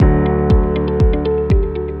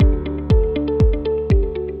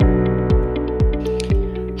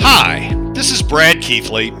Brad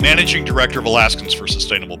Keithley, Managing Director of Alaskans for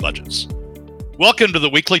Sustainable Budgets. Welcome to the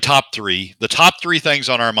weekly top three, the top three things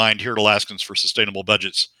on our mind here at Alaskans for Sustainable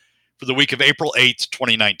Budgets for the week of April 8th,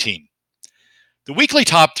 2019. The weekly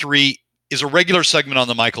top three is a regular segment on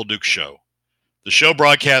the Michael Dukes Show. The show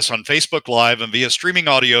broadcasts on Facebook Live and via streaming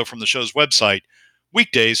audio from the show's website,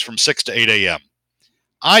 weekdays from 6 to 8 a.m.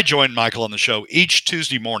 I join Michael on the show each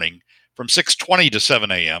Tuesday morning from 6:20 to 7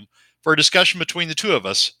 a.m. for a discussion between the two of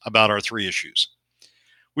us about our three issues.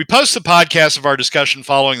 We post the podcast of our discussion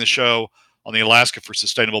following the show on the Alaska for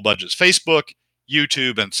Sustainable Budgets Facebook,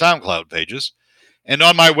 YouTube, and SoundCloud pages, and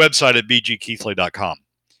on my website at bgkeithley.com.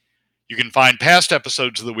 You can find past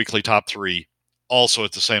episodes of the weekly top three also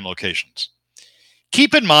at the same locations.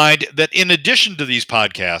 Keep in mind that in addition to these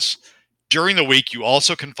podcasts, during the week you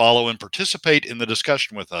also can follow and participate in the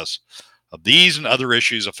discussion with us of these and other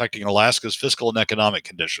issues affecting Alaska's fiscal and economic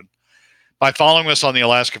condition by following us on the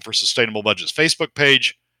Alaska for Sustainable Budgets Facebook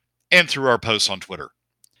page and through our posts on Twitter.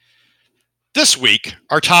 This week,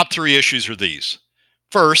 our top three issues are these.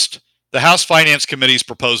 First, the House Finance Committee's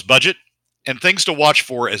proposed budget and things to watch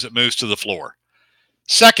for as it moves to the floor.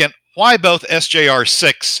 Second, why both SJR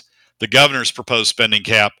 6, the governor's proposed spending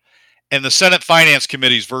cap, and the Senate Finance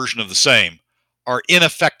Committee's version of the same are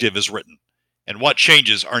ineffective as written, and what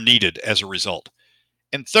changes are needed as a result.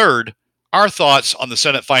 And third, our thoughts on the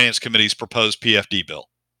Senate Finance Committee's proposed PFD bill.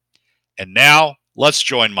 And now, let's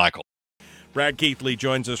join Michael. Brad Keithley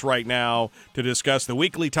joins us right now to discuss the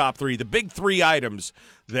weekly top three, the big three items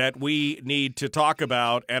that we need to talk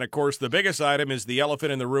about. And, of course, the biggest item is the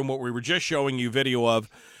elephant in the room, what we were just showing you video of,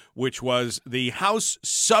 which was the House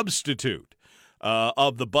substitute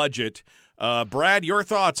of the budget. Brad, your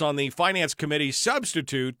thoughts on the Finance Committee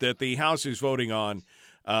substitute that the House is voting on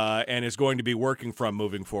and is going to be working from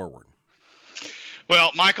moving forward?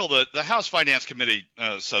 Well, Michael, the House Finance Committee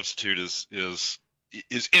substitute is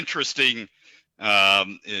interesting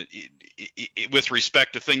with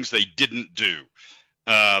respect to things they didn't do.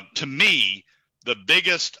 To me, the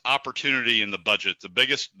biggest opportunity in the budget, the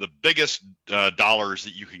biggest dollars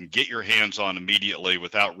that you can get your hands on immediately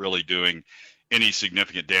without really doing any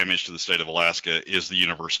significant damage to the state of Alaska is the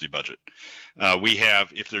university budget. We have,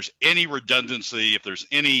 if there's any redundancy, if there's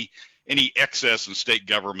any excess in state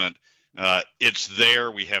government, it's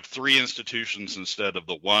there. We have three institutions instead of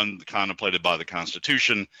the one contemplated by the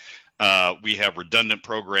Constitution. We have redundant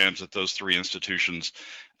programs at those three institutions.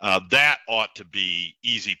 That ought to be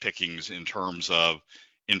easy pickings in terms of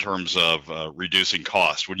reducing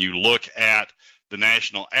cost. When you look at the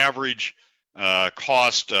national average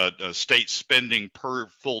cost, state spending per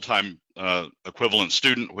full-time equivalent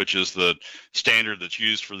student, which is the standard that's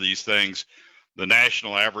used for these things, the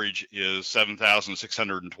national average is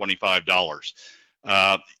 $7,625.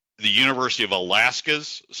 The University of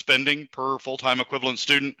Alaska's spending per full-time equivalent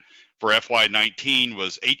student for FY19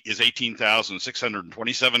 is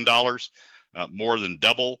 $18,627, more than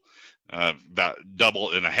double, about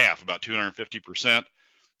double and a half, about 250%.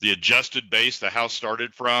 The adjusted base the House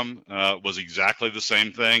started from was exactly the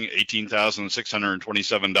same thing,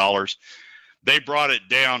 $18,627. They brought it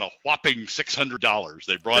down a whopping $600.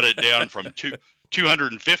 They brought it down from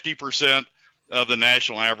 250% of the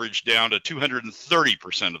national average down to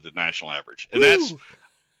 230% of the national average. And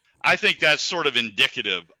I think that's sort of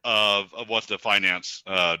indicative of what the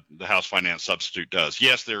House Finance substitute does.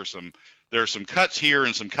 Yes, there are some cuts here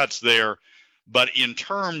and some cuts there, but in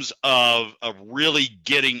terms of really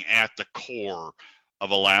getting at the core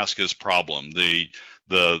of Alaska's problem, the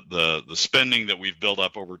spending that we've built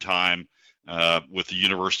up over time, with the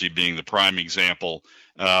university being the prime example,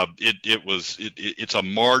 it's a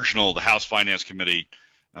marginal. The House Finance Committee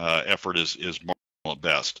effort is marginal at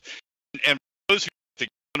best. And for those who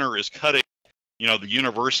think the governor is cutting, the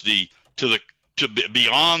university to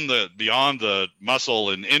beyond the muscle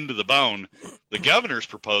and into the bone, the governor's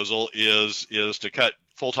proposal is to cut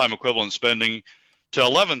full-time equivalent spending to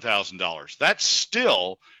 $11,000. That's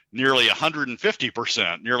still nearly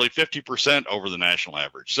 150%, nearly 50% over the national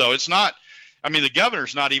average. So it's not. The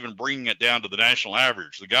governor's not even bringing it down to the national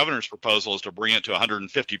average. The governor's proposal is to bring it to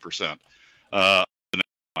 150% the national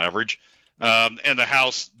average, and the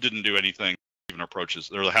House didn't do anything that even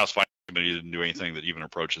approaches, or the House Finance Committee didn't do anything that even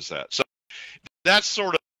approaches that. So that's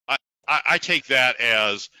sort of, I take that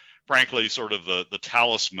as, frankly, sort of the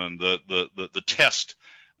talisman, the test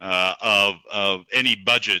of any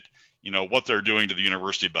budget. What they're doing to the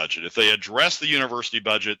university budget. If they address the university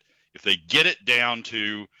budget, if they get it down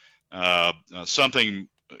to something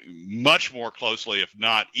much more closely, if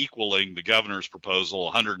not equaling the governor's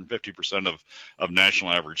proposal, 150% of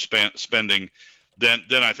national average spending,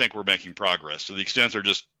 then I think we're making progress. To the extent they're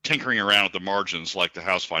just tinkering around at the margins like the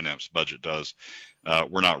House Finance budget does,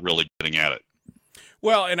 we're not really getting at it.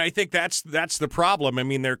 Well, and I think that's the problem. I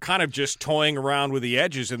mean, they're kind of just toying around with the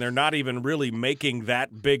edges, and they're not even really making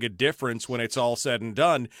that big a difference when it's all said and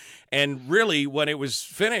done. And really, when it was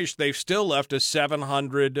finished, they've still left a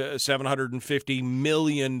 $750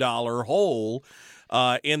 million hole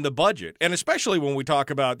in the budget. And especially when we talk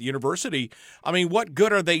about the university, I mean, what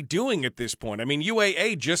good are they doing at this point? I mean,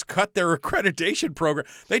 UAA just cut their accreditation program.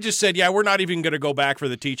 They just said, yeah, we're not even going to go back for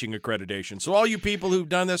the teaching accreditation. So all you people who've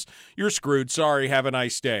done this, you're screwed. Sorry, have a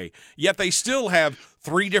nice day. Yet they still have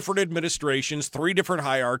 3 different administrations, 3 different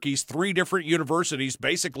hierarchies, 3 different universities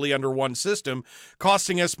basically under one system,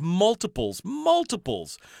 costing us multiples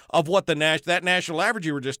of what that national average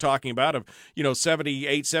you were just talking about of,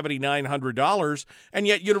 $7,800, $7,900. And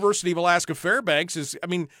yet University of Alaska Fairbanks is, I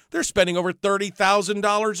mean, they're spending over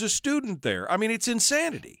 $30,000 a student there. I mean, it's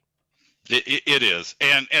insanity. It is.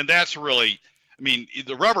 And that's really, I mean,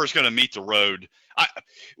 the rubber is going to meet the road.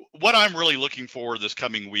 What I'm really looking for this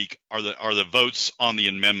coming week are the votes on the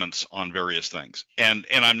amendments on various things, and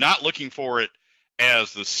I'm not looking for it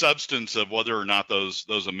as the substance of whether or not those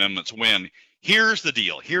amendments win. Here's the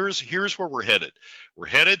deal. Here's where we're headed. We're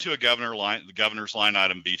headed to the governor's line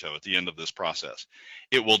item veto at the end of this process.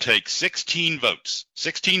 It will take 16 votes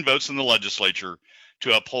in the legislature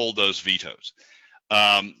to uphold those vetoes.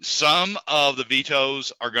 Some of the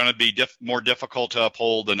vetoes are going to be more difficult to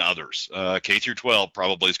uphold than others. K through 12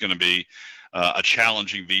 probably is going to be a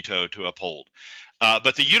challenging veto to uphold.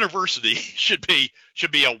 But the university should be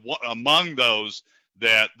among those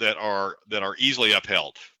that are easily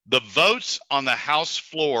upheld. The votes on the House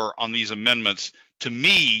floor on these amendments, to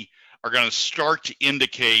me, are going to start to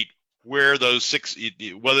indicate whether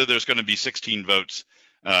there's going to be 16 votes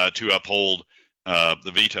to uphold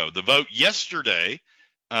the veto. The vote yesterday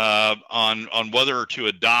on whether to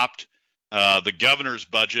adopt the governor's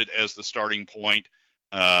budget as the starting point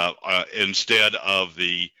instead of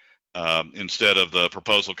the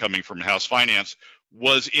proposal coming from House Finance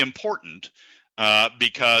was important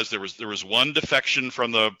because there was one defection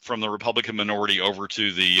from the Republican minority over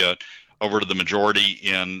to the majority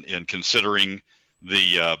in considering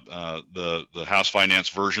the House Finance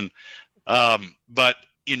version, but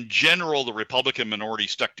in general, the Republican minority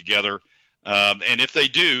stuck together, and if they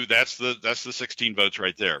do, that's the 16 votes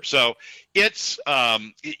right there. So it's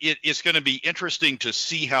going to be interesting to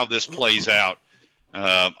see how this plays out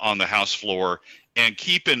on the House floor. And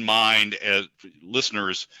keep in mind, as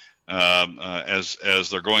listeners, as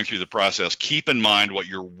they're going through the process, keep in mind what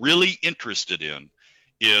you're really interested in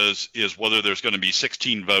is whether there's going to be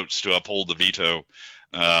 16 votes to uphold the veto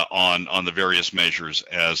on the various measures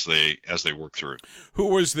as they work through. Who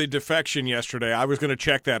was the defection yesterday? I was going to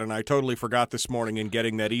check that, and I totally forgot this morning in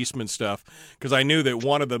getting that Eastman stuff because I knew that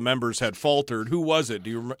one of the members had faltered. Who was it?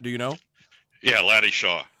 Do you know? Yeah, Laddie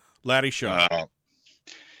Shaw.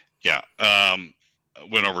 Yeah,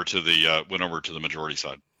 went over to the majority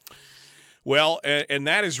side. Well, and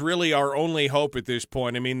that is really our only hope at this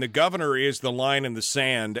point. I mean, the governor is the line in the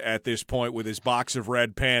sand at this point with his box of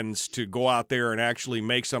red pens to go out there and actually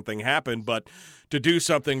make something happen. But to do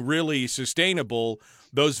something really sustainable,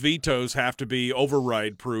 those vetoes have to be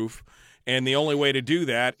override proof. And the only way to do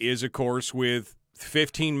that is, of course, with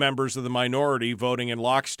 15 members of the minority voting in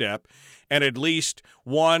lockstep and at least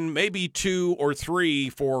 1, maybe 2 or 3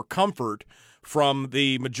 for comfort from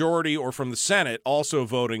the majority or from the Senate also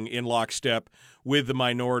voting in lockstep with the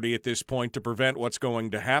minority at this point to prevent what's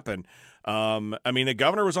going to happen. I mean, the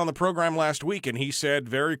governor was on the program last week, and he said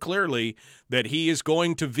very clearly that he is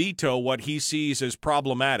going to veto what he sees as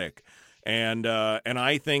problematic. And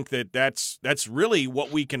I think that's really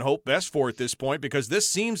what we can hope best for at this point, because this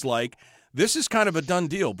seems like this is kind of a done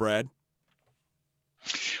deal, Brad.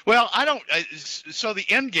 Well, so the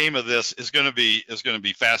end game of this is going to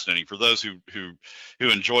be fascinating for those who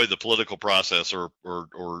enjoy the political process or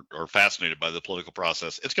are fascinated by the political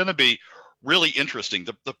process. It's going to be really interesting.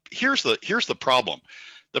 Here's the problem.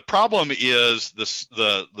 The problem is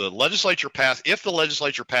the legislature if the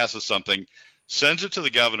legislature passes something, sends it to the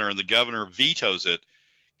governor, and the governor vetoes it.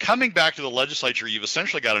 Coming back to the legislature, you've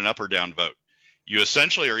essentially got an up or down vote. You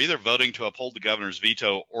essentially are either voting to uphold the governor's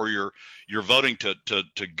veto, or you're voting to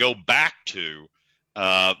go back to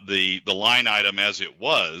the line item as it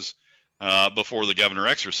was before the governor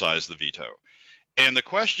exercised the veto. And the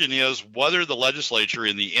question is whether the legislature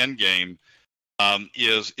in the end game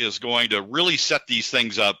is going to really set these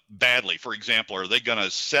things up badly. For example, are they going to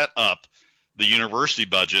set up the university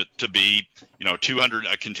budget to be,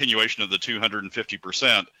 a continuation of the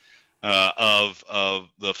 250%? of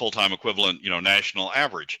the full-time equivalent, national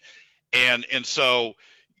average. And so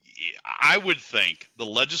I would think the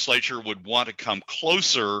legislature would want to come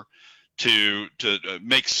closer to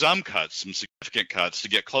make some cuts, some significant cuts, to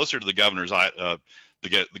get closer to the governor's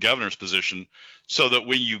position, so that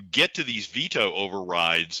when you get to these veto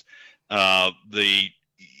overrides, the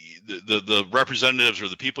representatives or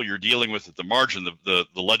the people you're dealing with at the margin, the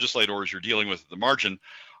legislators you're dealing with at the margin,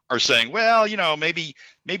 are saying, well, maybe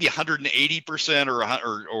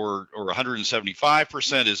 180% or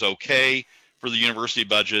 175% is okay for the university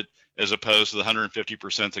budget, as opposed to the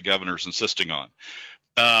 150% the governor's insisting on.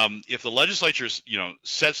 If the legislature,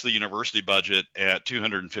 sets the university budget at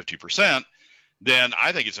 250%, then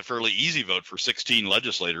I think it's a fairly easy vote for 16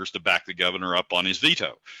 legislators to back the governor up on his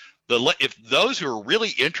veto. If those who are really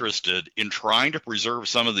interested in trying to preserve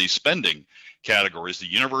some of these spending categories,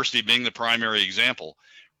 the university being the primary example,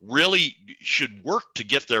 really should work to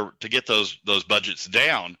get those budgets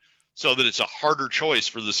down, so that it's a harder choice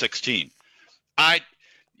for the 16. I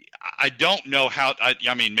don't know how.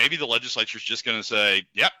 I mean, maybe the legislature is just going to say,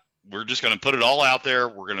 "Yep, we're just going to put it all out there.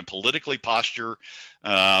 We're going to politically posture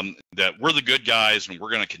that we're the good guys, and we're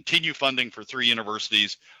going to continue funding for 3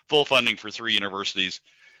 universities, full funding for 3 universities."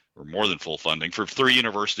 Or more than full funding for 3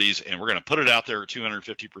 universities, and we're going to put it out there at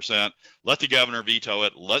 250%, let the governor veto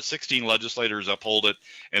it, let 16 legislators uphold it,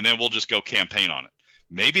 and then we'll just go campaign on it.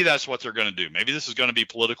 Maybe that's what they're going to do. Maybe this is going to be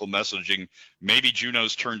political messaging. Maybe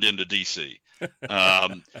Juneau's turned into D.C.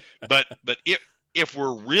 But if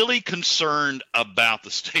we're really concerned about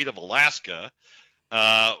the state of Alaska,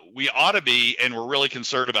 we ought to be, and we're really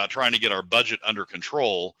concerned about trying to get our budget under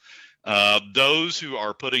control. Those who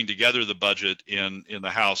are putting together the budget in the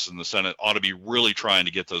House and the Senate ought to be really trying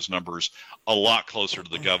to get those numbers a lot closer to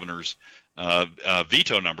the governor's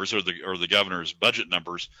veto numbers, or the governor's budget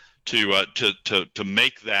numbers, to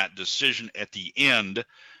make that decision at the end,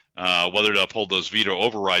 whether to uphold those veto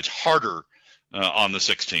overrides harder on the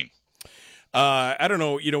 16. I don't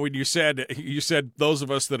know, when you said those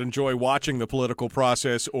of us that enjoy watching the political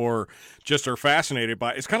process or just are fascinated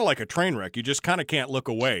by it, it's kind of like a train wreck. You just kind of can't look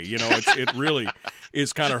away. It really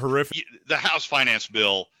is kind of horrific. The House finance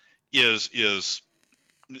bill is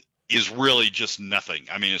really just nothing.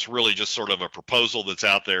 I mean, it's really just sort of a proposal that's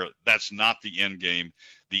out there. That's not the end game.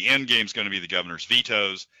 The end game is going to be the governor's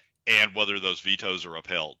vetoes and whether those vetoes are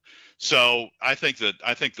upheld. So I think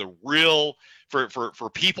the real, for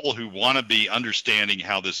people who want to be understanding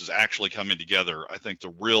how this is actually coming together, I think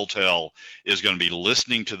the real tell is going to be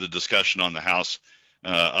listening to the discussion on the House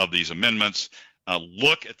of these amendments.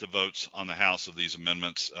 Look at the votes on the House of these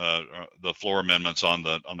amendments, the floor amendments on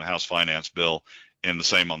the House finance bill, and the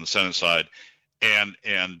same on the Senate side, and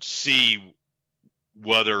see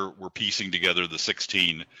whether we're piecing together the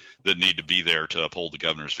 16 that need to be there to uphold the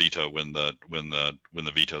governor's veto when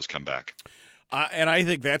the vetoes come back. And I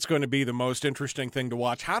think that's going to be the most interesting thing to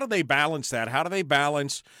watch. How do they balance that? How do they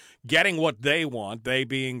balance getting what they want, they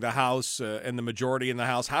being the House and the majority in the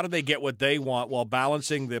House? How do they get what they want while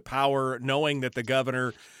balancing the power, knowing that the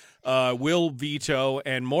governor will veto,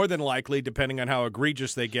 and more than likely, depending on how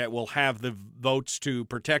egregious they get, will have the votes to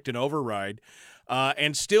protect an override,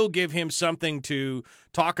 and still give him something to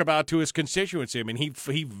talk about to his constituency? I mean,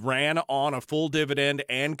 he ran on a full dividend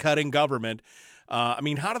and cutting government. How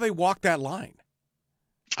do they walk that line?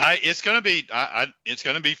 It's going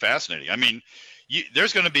to be fascinating. I mean,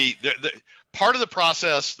 there's going to be part of the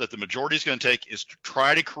process that the majority is going to take is to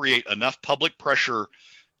try to create enough public pressure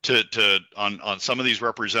on some of these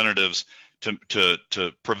representatives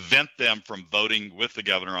to prevent them from voting with the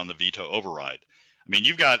governor on the veto override. I mean,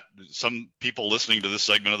 you've got some people listening to this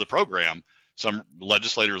segment of the program, some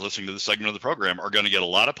legislators listening to this segment of the program are going to get a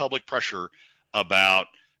lot of public pressure about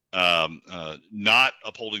not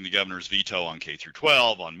upholding the governor's veto on K through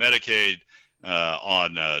 12, on Medicaid,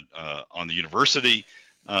 on the university,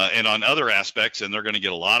 and on other aspects, and they're going to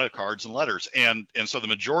get a lot of cards and letters. And so the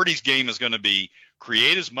majority's game is going to be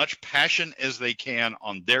create as much passion as they can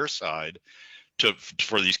on their side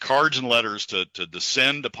for these cards and letters to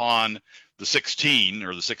descend upon the 16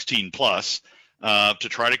 or the 16 plus to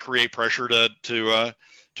try to create pressure to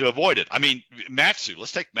avoid it. I mean, Matsu.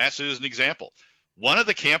 Let's take Matsu as an example. One of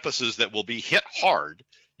the campuses that will be hit hard,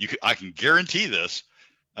 I can guarantee this,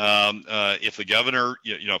 if the governor,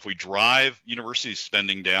 if we drive university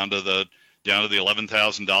spending down to the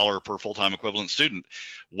 $11,000 per full-time equivalent student,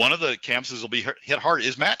 one of the campuses will be hit hard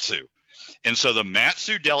is Matsu. And so the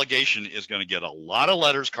Matsu delegation is going to get a lot of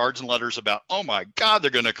letters, cards and letters about, oh my God, they're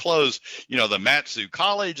going to close, the Matsu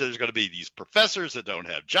College. There's going to be these professors that don't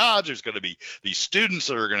have jobs. There's going to be these students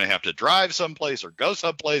that are going to have to drive someplace or go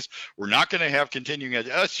someplace. We're not going to have continuing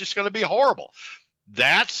education. It's just going to be horrible.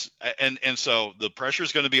 So the pressure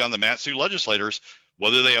is going to be on the Matsu legislators,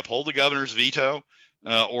 whether they uphold the governor's veto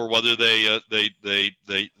or whether they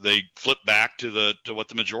flip back to what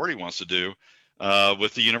the majority wants to do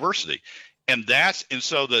with the university. And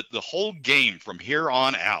so the whole game from here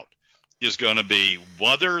on out is going to be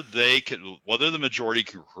whether the majority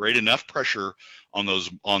can create enough pressure on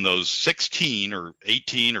those 16 or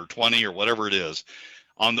 18 or 20 or whatever it is,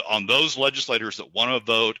 on those legislators that want to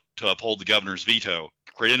vote to uphold the governor's veto,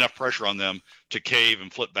 create enough pressure on them to cave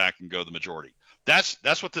and flip back and go the majority. That's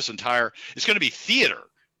what it's going to be theater,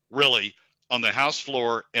 really, on the House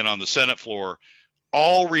floor and on the Senate floor,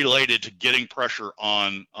 all related to getting pressure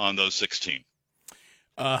on those 16.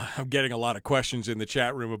 I'm getting a lot of questions in the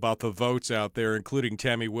chat room about the votes out there, including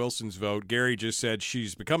Tammy Wilson's vote. Gary just said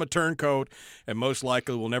she's become a turncoat and most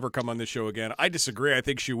likely will never come on the show again. I disagree. I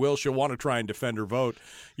think she will. She'll want to try and defend her vote.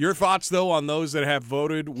 Your thoughts, though, on those that have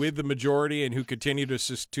voted with the majority and who continue to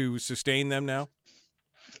sustain them now?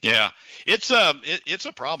 Yeah, it's a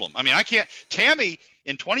problem. I mean, Tammy,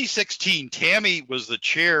 in 2016, Tammy was the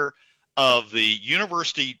chair of the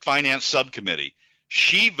University Finance Subcommittee.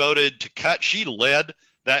 She led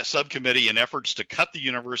that subcommittee in efforts to cut the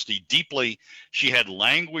university deeply. She had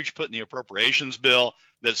language put in the appropriations bill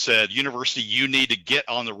that said, university, you need to get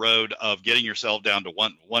on the road of getting yourself down to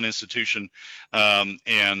one institution, and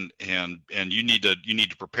you need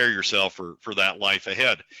to prepare yourself for that life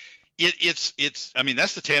ahead. I mean,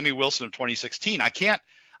 that's the Tammy Wilson of 2016.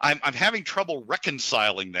 I'm having trouble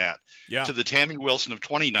reconciling that to the Tammy Wilson of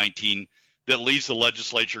 2019 that leads the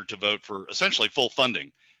legislature to vote for essentially full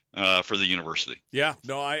funding for the university. Yeah,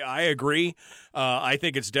 no, I agree. I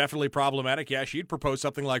think it's definitely problematic. Yeah, she'd proposed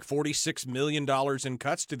something like $46 million in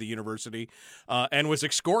cuts to the university and was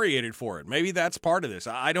excoriated for it. Maybe that's part of this.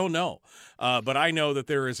 I don't know. But I know that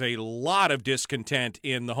there is a lot of discontent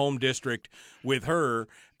in the home district with her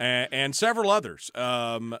and several others.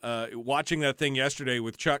 Watching that thing yesterday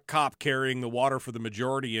with Chuck Kopp carrying the water for the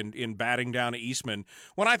majority in batting down Eastman,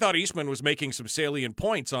 when I thought Eastman was making some salient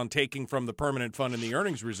points on taking from the permanent fund and the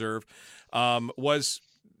earnings reserve, was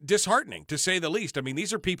disheartening, to say the least. I mean,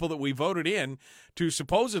 these are people that we voted in to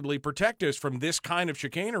supposedly protect us from this kind of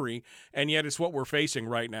chicanery, and yet it's what we're facing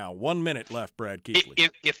right now. 1 minute left, Brad Keithley.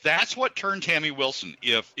 If that's what turned Tammy Wilson,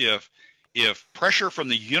 if pressure from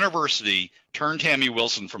the university turned Tammy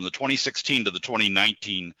Wilson from the 2016 to the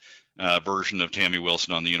 2019 version of Tammy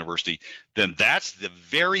Wilson on the university, then that's the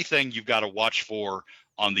very thing you've got to watch for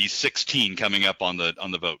on these 16 coming up on the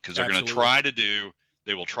vote, because they're going to try to do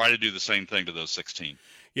the same thing to those 16.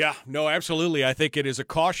 Yeah, no, absolutely. I think it is a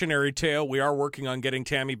cautionary tale. We are working on getting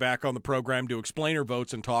Tammy back on the program to explain her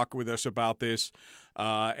votes and talk with us about this.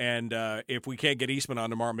 And if we can't get Eastman on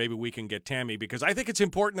tomorrow, maybe we can get Tammy, because I think it's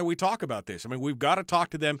important that we talk about this. I mean, we've got to talk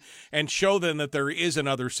to them and show them that there is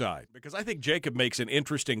another side, because I think Jacob makes an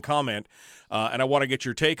interesting comment, and I want to get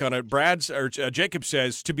your take on it. Jacob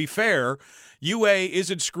says, to be fair, UA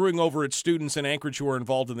isn't screwing over its students in Anchorage who are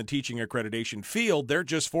involved in the teaching accreditation field. They're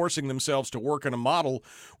just forcing themselves to work in a model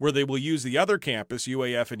where they will use the other campus,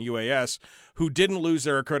 UAF and UAS, who didn't lose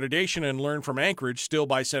their accreditation and learn from Anchorage, still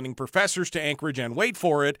by sending professors to Anchorage and, wait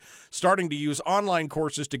for it, starting to use online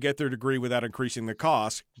courses to get their degree without increasing the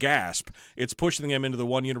cost. Gasp. It's pushing them into the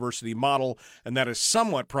one university model, and that is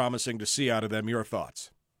somewhat promising to see out of them. Your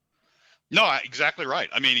thoughts? No, exactly right.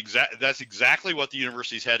 I mean, that's exactly what the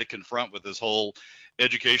universities had to confront with this whole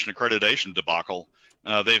education accreditation debacle.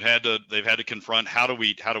 They've had to confront, how do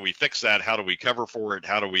we fix that? How do we cover for it?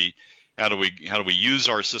 How do we use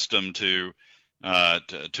our system to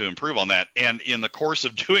improve on that? And in the course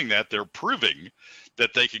of doing that, they're proving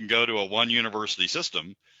that they can go to a one university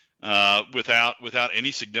system without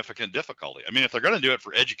any significant difficulty. I mean, if they're going to do it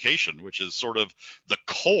for education, which is sort of the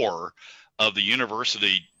core of the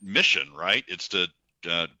university mission, right? It's to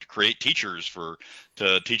create teachers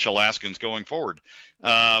to teach Alaskans going forward.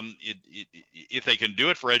 If they can do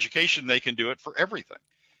it for education, they can do it for everything.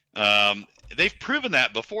 They've proven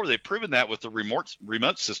that before. They've proven that with the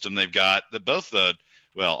remote system they've got, that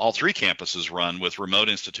all three campuses run with remote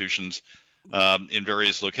institutions in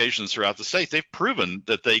various locations throughout the state. They've proven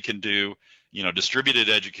that they can do, distributed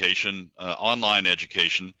education, online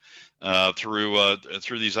education through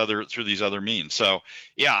these other means. So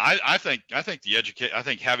yeah, I think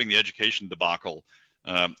having the education debacle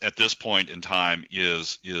at this point in time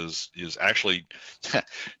is actually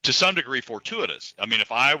to some degree fortuitous. I mean,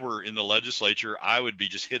 if I were in the legislature, I would be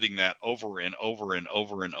just hitting that over and over and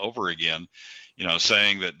over and over again,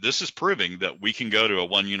 saying that this is proving that we can go to a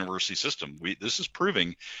one university system. This is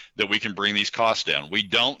proving that we can bring these costs down. We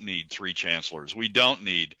don't need three chancellors. We don't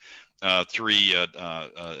need three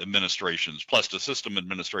administrations plus the system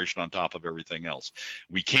administration on top of everything else.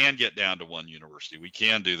 We can get down to one university. We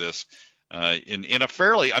can do this in a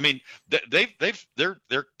fairly. I mean,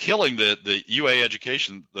 they're killing the UAA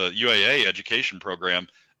education program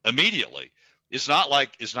immediately. It's not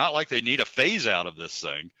like they need a phase out of this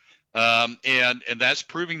thing. And that's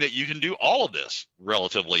proving that you can do all of this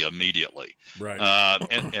relatively immediately, right?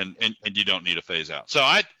 And you don't need a phase out. So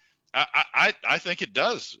I think it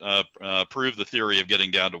does prove the theory of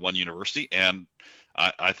getting down to one university, and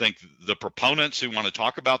I think the proponents who want to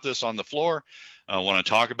talk about this on the floor want to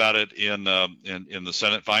talk about it in the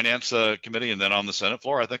Senate Finance Committee and then on the Senate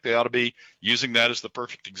floor. I think they ought to be using that as the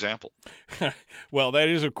perfect example. Well, that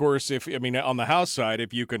is, of course, on the House side,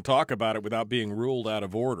 if you can talk about it without being ruled out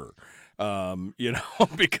of order,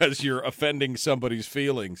 because you're offending somebody's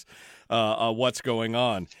feelings, what's going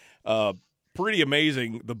on. Pretty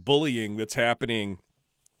amazing, the bullying that's happening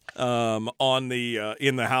in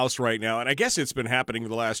the House right now, and I guess it's been happening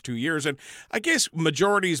the last 2 years. And I guess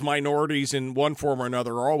majorities, minorities, in one form or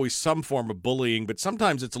another, are always some form of bullying, but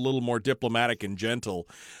sometimes it's a little more diplomatic and gentle.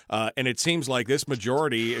 And it seems like this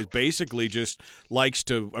majority is basically just likes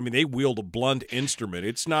to. I mean, they wield a blunt instrument.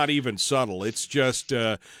 It's not even subtle. It's just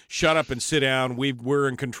shut up and sit down. We're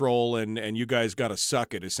in control, and you guys got to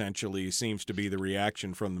suck it. Essentially, seems to be the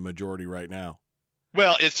reaction from the majority right now.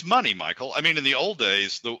 Well, it's money, Michael. I mean, in the old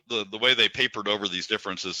days, the way they papered over these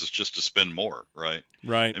differences is just to spend more, right?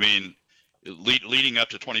 Right. I mean, leading up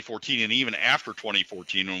to 2014 and even after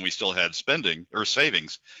 2014, when we still had spending or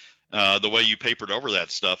savings, the way you papered over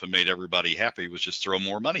that stuff and made everybody happy was just throw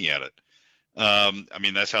more money at it. I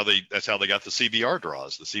mean, that's how they got the CBR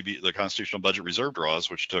draws, the Constitutional Budget Reserve draws,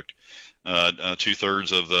 which took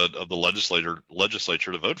 2/3 of the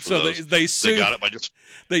legislature to vote for those. So they got it by just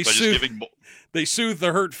giving more. They soothe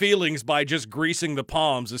the hurt feelings by just greasing the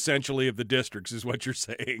palms, essentially, of the districts, is what you're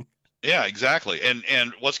saying. Yeah, exactly.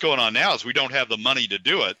 And what's going on now is we don't have the money to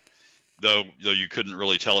do it, though you couldn't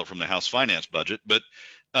really tell it from the House Finance budget. But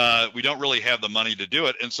we don't really have the money to do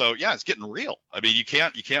it, and so it's getting real. I mean, you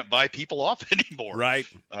can't buy people off anymore, right?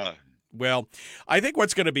 Well, I think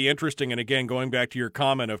what's going to be interesting, and again, going back to your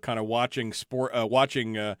comment of kind of watching sport,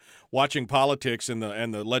 watching politics and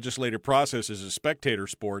the legislative process as a spectator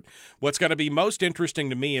sport, what's going to be most interesting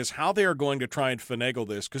to me is how they are going to try and finagle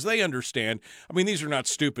this, because they understand. I mean, these are not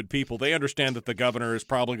stupid people. They understand that the governor is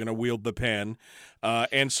probably going to wield the pen,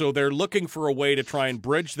 and so they're looking for a way to try and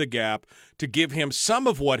bridge the gap to give him some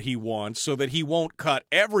of what he wants, so that he won't cut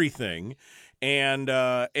everything. And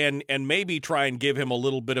maybe try and give him a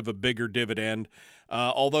little bit of a bigger dividend.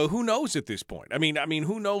 Although who knows at this point? I mean,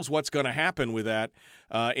 who knows what's going to happen with that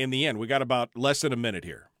in the end? We got about less than a minute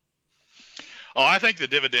here. Oh, I think the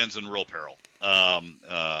dividend's in real peril.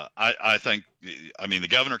 I think, the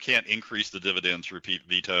governor can't increase the dividend through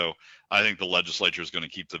veto. I think the legislature is going to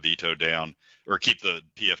keep the veto down or keep the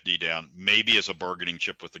PFD down, maybe as a bargaining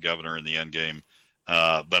chip with the governor in the end game.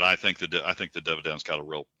 But I think the dividend's got a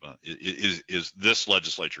real is this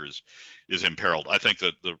legislature is imperiled. I think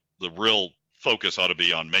that the real focus ought to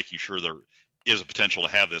be on making sure there is a potential to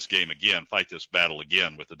have this game again, fight this battle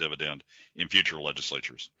again with the dividend in future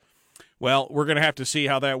legislatures. Well, we're going to have to see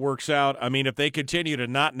how that works out. I mean, if they continue to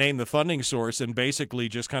not name the funding source and basically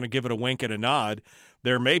just kind of give it a wink and a nod,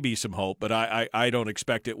 there may be some hope, but I don't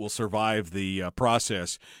expect it will survive the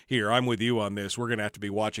process here. I'm with you on this. We're going to have to be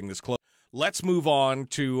watching this close. Let's move on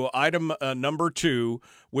to item number 2,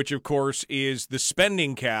 which, of course, is the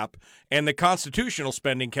spending cap and the constitutional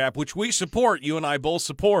spending cap, which we support. You and I both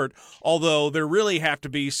support, although there really have to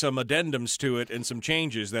be some addendums to it and some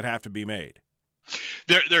changes that have to be made.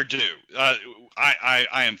 They're due. I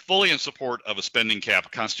am fully in support of a spending cap, a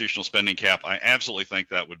constitutional spending cap. I absolutely think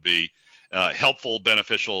that would be helpful,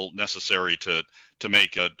 beneficial, necessary to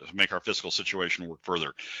make our fiscal situation work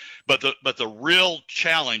further. But the real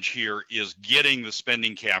challenge here is getting the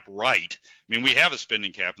spending cap right. I mean, we have a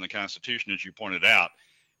spending cap in the Constitution, as you pointed out,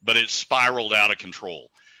 but it's spiraled out of control,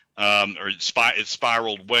 or it's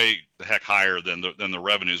spiraled way the heck higher than the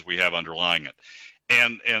revenues we have underlying it.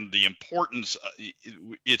 And the importance,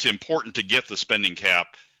 it's important to get the spending cap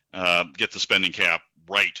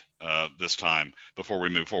right this time before we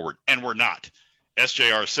move forward, and we're not.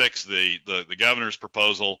 SJR 6, the governor's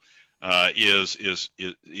proposal, is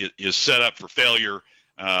set up for failure.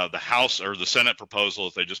 The House or the Senate proposal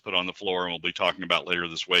that they just put on the floor, and we'll be talking about later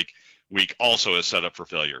this week, also is set up for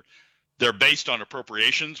failure. They're based on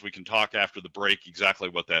appropriations. We can talk after the break exactly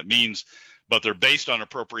what that means, but they're based on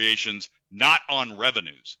appropriations, not on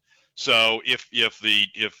revenues. So if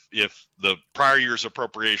the prior year's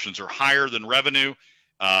appropriations are higher than revenue,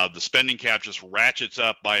 the spending cap just ratchets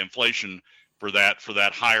up by inflation for that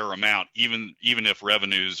higher amount, even if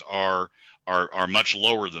revenues are much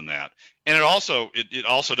lower than that. And it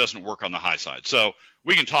also doesn't work on the high side. So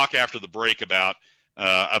we can talk after the break about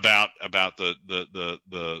the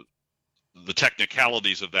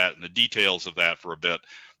technicalities of that and the details of that for a bit.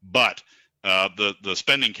 But the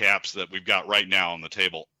spending caps that we've got right now on the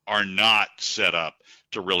table are not set up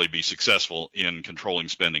to really be successful in controlling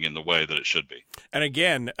spending in the way that it should be. And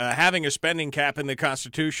again, having a spending cap in the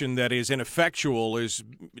Constitution that is ineffectual is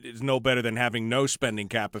no better than having no spending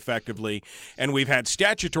cap effectively. And we've had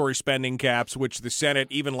statutory spending caps, which the Senate,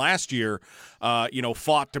 even last year,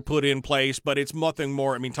 fought to put in place. But it's nothing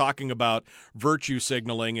more. I mean, talking about virtue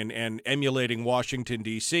signaling and emulating Washington,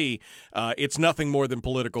 D.C., it's nothing more than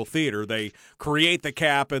political theater. They create the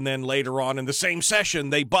cap, and then later on in the same session,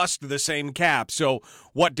 they bust the same cap. So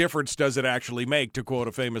what difference does it actually make, to quote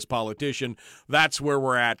a famous politician? That's where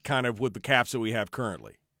we're at kind of with the caps that we have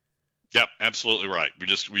currently. Yep, absolutely right. We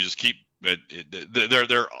just keep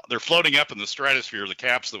they're floating up in the stratosphere. The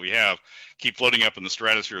caps that we have keep floating up in the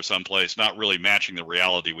stratosphere someplace, not really matching the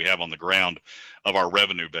reality we have on the ground of our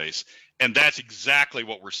revenue base. And that's exactly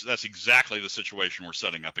the situation we're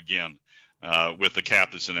setting up again with the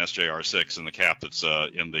cap that's in SJR 6 and the cap that's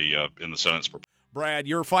in the Senate's proposal. Brad,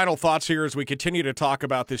 your final thoughts here as we continue to talk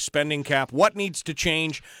about this spending cap. What needs to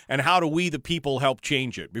change, and how do we, the people, help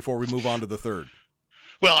change it before we move on to the third?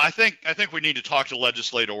 Well, I think we need to talk to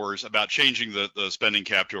legislators about changing the spending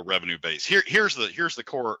cap to a revenue base. Here's the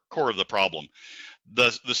core of the problem.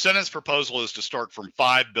 The Senate's proposal is to start from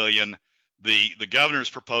 $5 billion. The governor's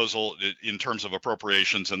proposal in terms of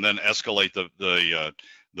appropriations, and then escalate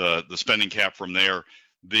the spending cap from there.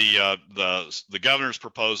 The governor's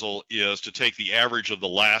proposal is to take the average of the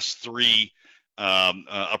last three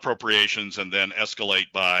appropriations and then escalate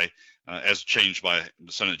by, as changed by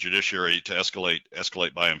the Senate Judiciary, to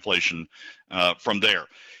escalate by inflation from there.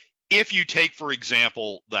 If you take, for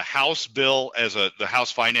example, the House bill the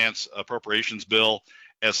House Finance Appropriations bill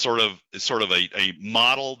as sort of a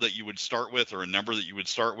model that you would start with, or a number that you would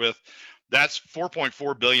start with, that's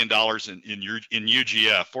 $4.4 billion in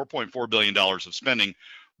UGF, $4.4 billion of spending.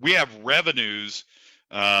 We have revenues,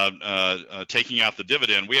 taking out the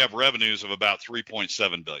dividend, we have revenues of about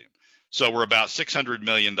 $3.7 billion. So we're about $600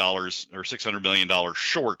 million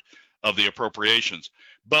short of the appropriations.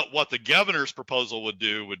 But what the governor's proposal would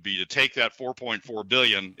do would be to take that $4.4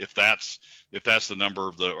 billion, if that's the number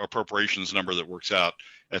of the appropriations number that works out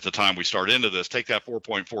at the time we start into this, take that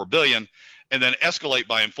 $4.4 billion and then escalate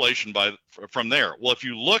by inflation from there. Well, if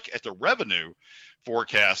you look at the revenue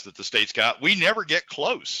forecast that the state's got, we never get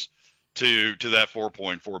close to that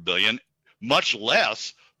 $4.4 billion, much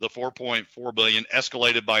less the $4.4 billion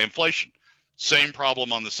escalated by inflation. Same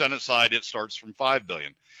problem on the Senate side. It starts from $5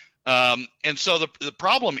 billion. And so the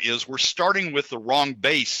problem is we're starting with the wrong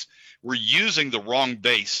base. We're using the wrong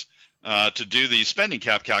base to do these spending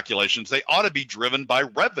cap calculations. They ought to be driven by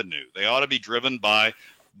revenue. They ought to be driven by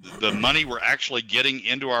the money we're actually getting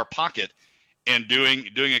into our pocket, and doing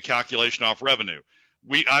a calculation off revenue.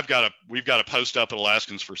 We've got a post up at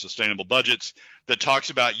Alaskans for Sustainable Budgets that talks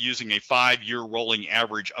about using a 5-year rolling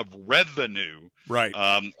average of revenue, right,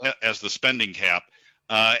 as the spending cap,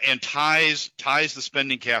 and ties the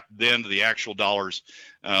spending cap then to the actual dollars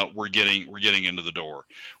we're getting into the door.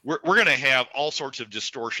 We're going to have all sorts of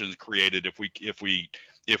distortions created if we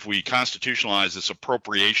constitutionalize this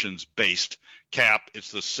appropriations based cap.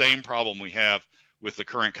 It's the same problem we have with the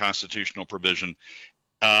current constitutional provision.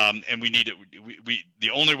 And we need it. The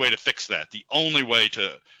only way to fix that, the only way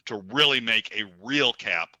to really make a real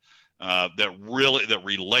cap that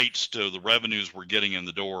relates to the revenues we're getting in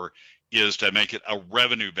the door, is to make it a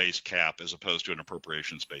revenue-based cap as opposed to an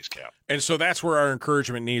appropriations-based cap. And so that's where our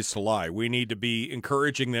encouragement needs to lie. We need to be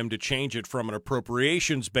encouraging them to change it from an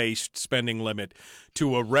appropriations-based spending limit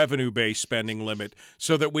to a revenue-based spending limit,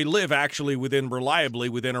 so that we live actually reliably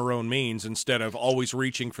within our own means, instead of always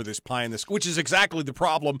reaching for this pie in the sky, which is exactly the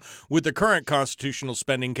problem with the current constitutional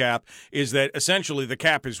spending cap, is that essentially the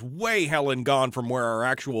cap is way hell and gone from where our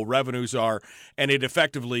actual revenues are, and it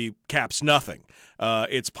effectively caps nothing.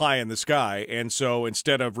 It's pie in the sky. And so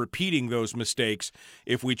instead of repeating those mistakes,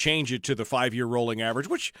 if we change it to the 5-year rolling average,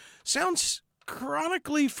 which sounds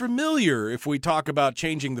chronically familiar. If we talk about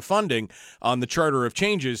changing the funding on the Charter of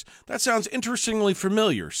Changes, that sounds interestingly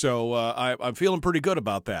familiar. So I'm feeling pretty good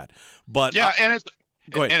about that. But yeah,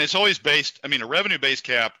 go ahead. and it's always based. I mean, a revenue-based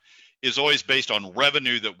cap is always based on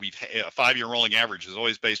revenue that a 5-year rolling average is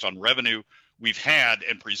always based on revenue we've had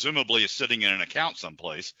and presumably is sitting in an account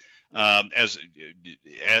someplace, as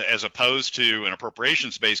opposed to an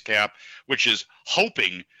appropriations-based cap, which is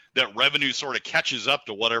hoping that revenue sort of catches up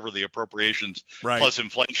to whatever the appropriations plus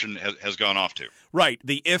inflation has gone off to. Right.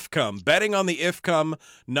 The IFCOM. Betting on the IFCOM,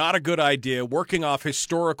 not a good idea. Working off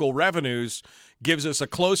historical revenues gives us a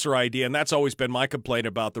closer idea, and that's always been my complaint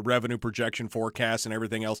about the revenue projection forecast and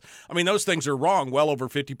everything else. I mean, those things are wrong well over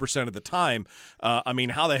 50% of the time. I mean,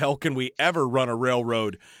 how the hell can we ever run a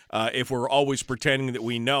railroad if we're always pretending that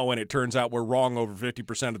we know and it turns out we're wrong over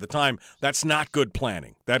 50% of the time? That's not good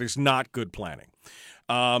planning. That is not good planning.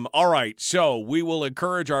 All right, so we will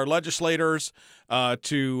encourage our legislators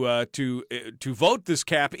to vote this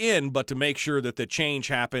cap in, but to make sure that the change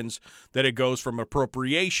happens, that it goes from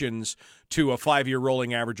appropriations to a 5-year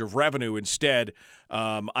rolling average of revenue instead.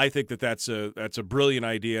 I think that's a brilliant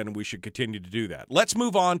idea, and we should continue to do that. Let's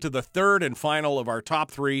move on to the third and final of our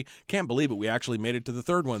top three. Can't believe it. We actually made it to the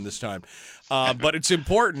third one this time. But it's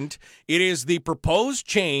important. It is the proposed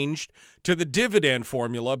change to the dividend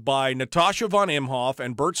formula by Natasha von Imhoff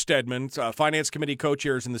and Bert Stedman, Finance Committee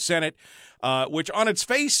co-chairs in the Senate, which on its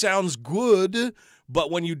face sounds good,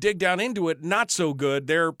 but when you dig down into it, not so good.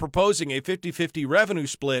 They're proposing a 50-50 revenue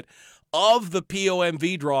split of the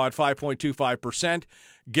POMV draw at 5.25%.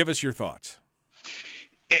 Give us your thoughts.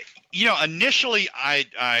 Initially,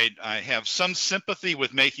 I have some sympathy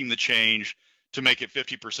with making the change to make it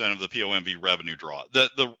 50% of the POMV revenue draw.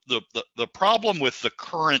 The problem with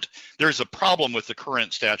there's a problem with the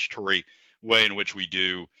current statutory way in which we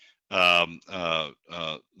do the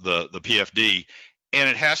PFD, and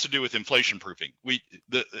it has to do with inflation proofing.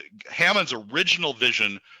 Hammond's original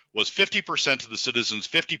vision was 50% to the citizens,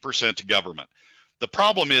 50% to government. The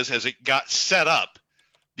problem is, as it got set up,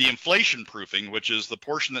 the inflation proofing, which is the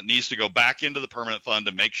portion that needs to go back into the permanent fund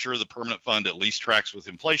to make sure the permanent fund at least tracks with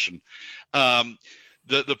inflation,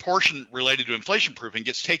 the portion related to inflation proofing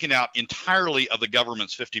gets taken out entirely of the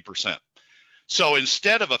government's 50%. So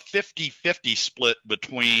instead of a 50-50 split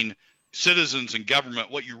between citizens and government,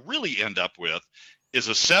 what you really end up with is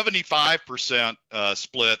a 75%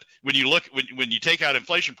 split. When you take out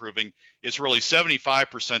inflation proofing, it's really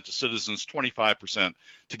 75% to citizens, 25%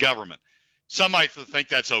 to government. Some might think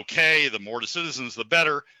that's okay. The more to citizens, the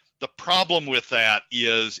better. The problem with that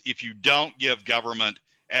is if you don't give government,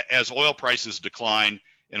 as oil prices decline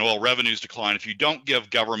and oil revenues decline, if you don't give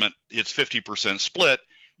government its 50% split,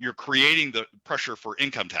 you're creating the pressure for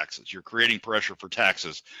income taxes. You're creating pressure for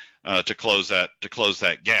taxes to close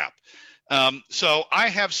that gap. So I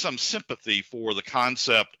have some sympathy for the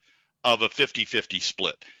concept of a 50-50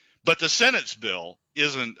 split. But the Senate's bill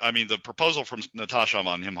isn't. I mean, the proposal from Natasha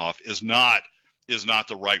von Imhoff is not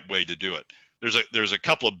the right way to do it. There's a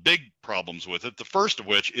couple of big problems with it. The first of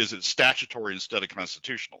which is it's statutory instead of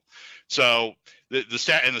constitutional. So the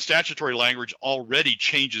statutory language already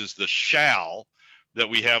changes the shall that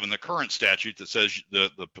we have in the current statute that says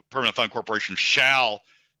the Permanent Fund Corporation shall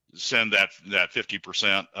send that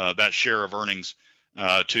 50% that share of earnings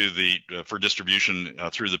for distribution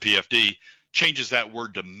through the PFD. Changes that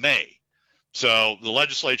word to may. So the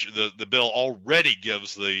legislature, the bill already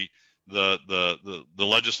gives the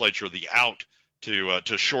legislature the out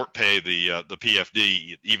to short pay the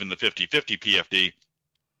PFD, even the 50-50 PFD,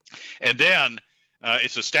 and then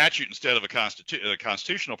it's a statute instead of a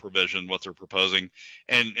constitutional provision. What they're proposing,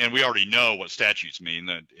 and we already know what statutes mean.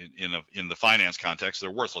 That in the finance context,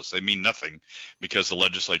 they're worthless. They mean nothing because the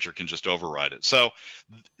legislature can just override it. So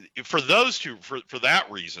for that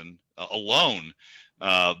reason alone,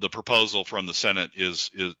 the proposal from the Senate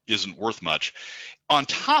isn't worth much. On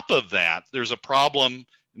top of that, there's a problem,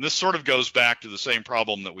 and this sort of goes back to the same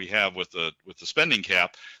problem that we have with the spending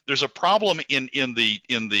cap. There's a problem in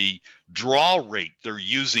the draw rate they're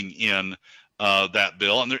using in that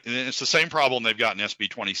bill, and it's the same problem they've got in SB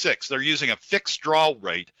 26. They're using a fixed draw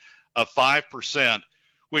rate of 5%,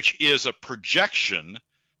 which is a projection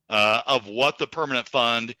of what the permanent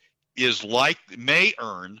fund may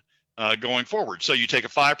earn going forward. So you take a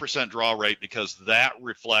 5% draw rate because that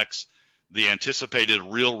reflects the anticipated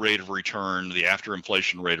real rate of return, the after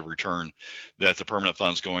inflation rate of return that the permanent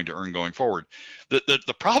fund is going to earn going forward.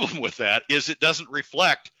 The problem with that is it doesn't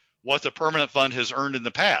reflect what the permanent fund has earned in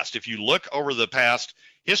the past. If you look over the past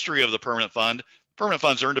history of the permanent fund, Permanent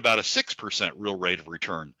funds earned about a 6% real rate of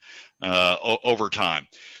return over time.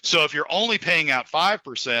 So if you're only paying out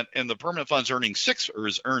 5% and the permanent fund's earning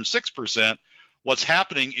 6%, what's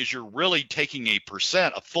happening is you're really taking a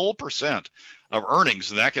full percent of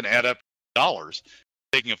earnings, and that can add up to dollars.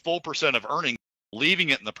 Taking a full percent of earnings, leaving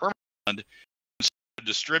it in the permanent fund,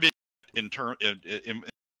 distributing in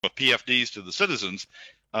PFDs to the citizens,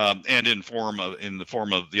 and in the form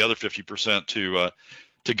of the other 50%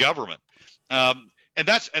 to government. And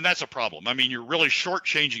that's a problem. I mean, you're really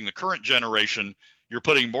shortchanging the current generation. You're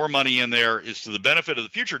putting more money in there is to the benefit of the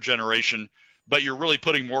future generation, but you're really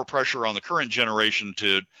putting more pressure on the current generation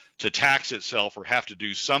to tax itself or have to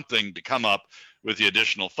do something to come up with the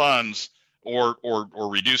additional funds, or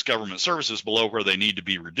reduce government services below where they need to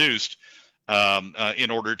be reduced in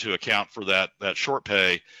order to account for that short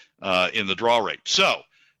pay in the draw rate. So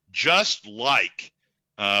just like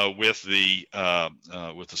with the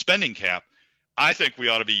spending cap, I think we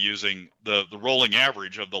ought to be using the rolling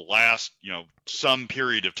average of the last, some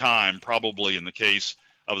period of time, probably in the case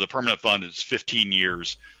of the permanent fund, it's 15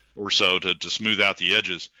 years or so to smooth out the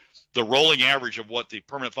edges. The rolling average of what the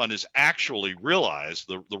permanent fund is actually realized,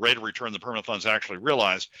 the rate of return the permanent fund is actually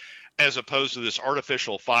realized, as opposed to this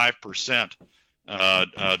artificial 5%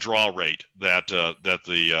 draw rate that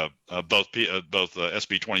both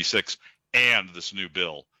SB 26 and this new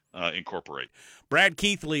bill incorporate. Brad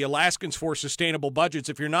Keithley, Alaskans for Sustainable Budgets.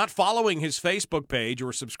 If you're not following his Facebook page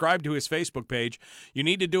or subscribed to his Facebook page, you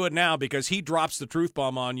need to do it now because he drops the truth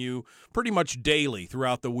bomb on you pretty much daily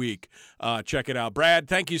throughout the week. Check it out. Brad,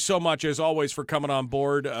 thank you so much, as always, for coming on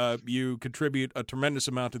board. You contribute a tremendous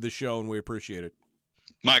amount to the show, and we appreciate it.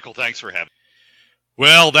 Michael, thanks for having me.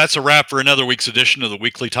 Well, that's a wrap for another week's edition of the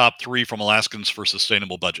Weekly Top 3 from Alaskans for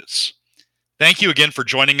Sustainable Budgets. Thank you again for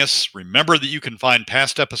joining us. Remember that you can find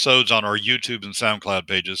past episodes on our YouTube and SoundCloud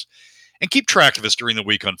pages, and keep track of us during the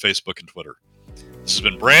week on Facebook and Twitter. This has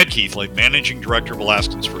been Brad Keithley, Managing Director of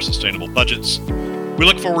Alaskans for Sustainable Budgets. We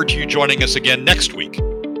look forward to you joining us again next week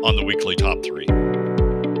on the Weekly Top 3.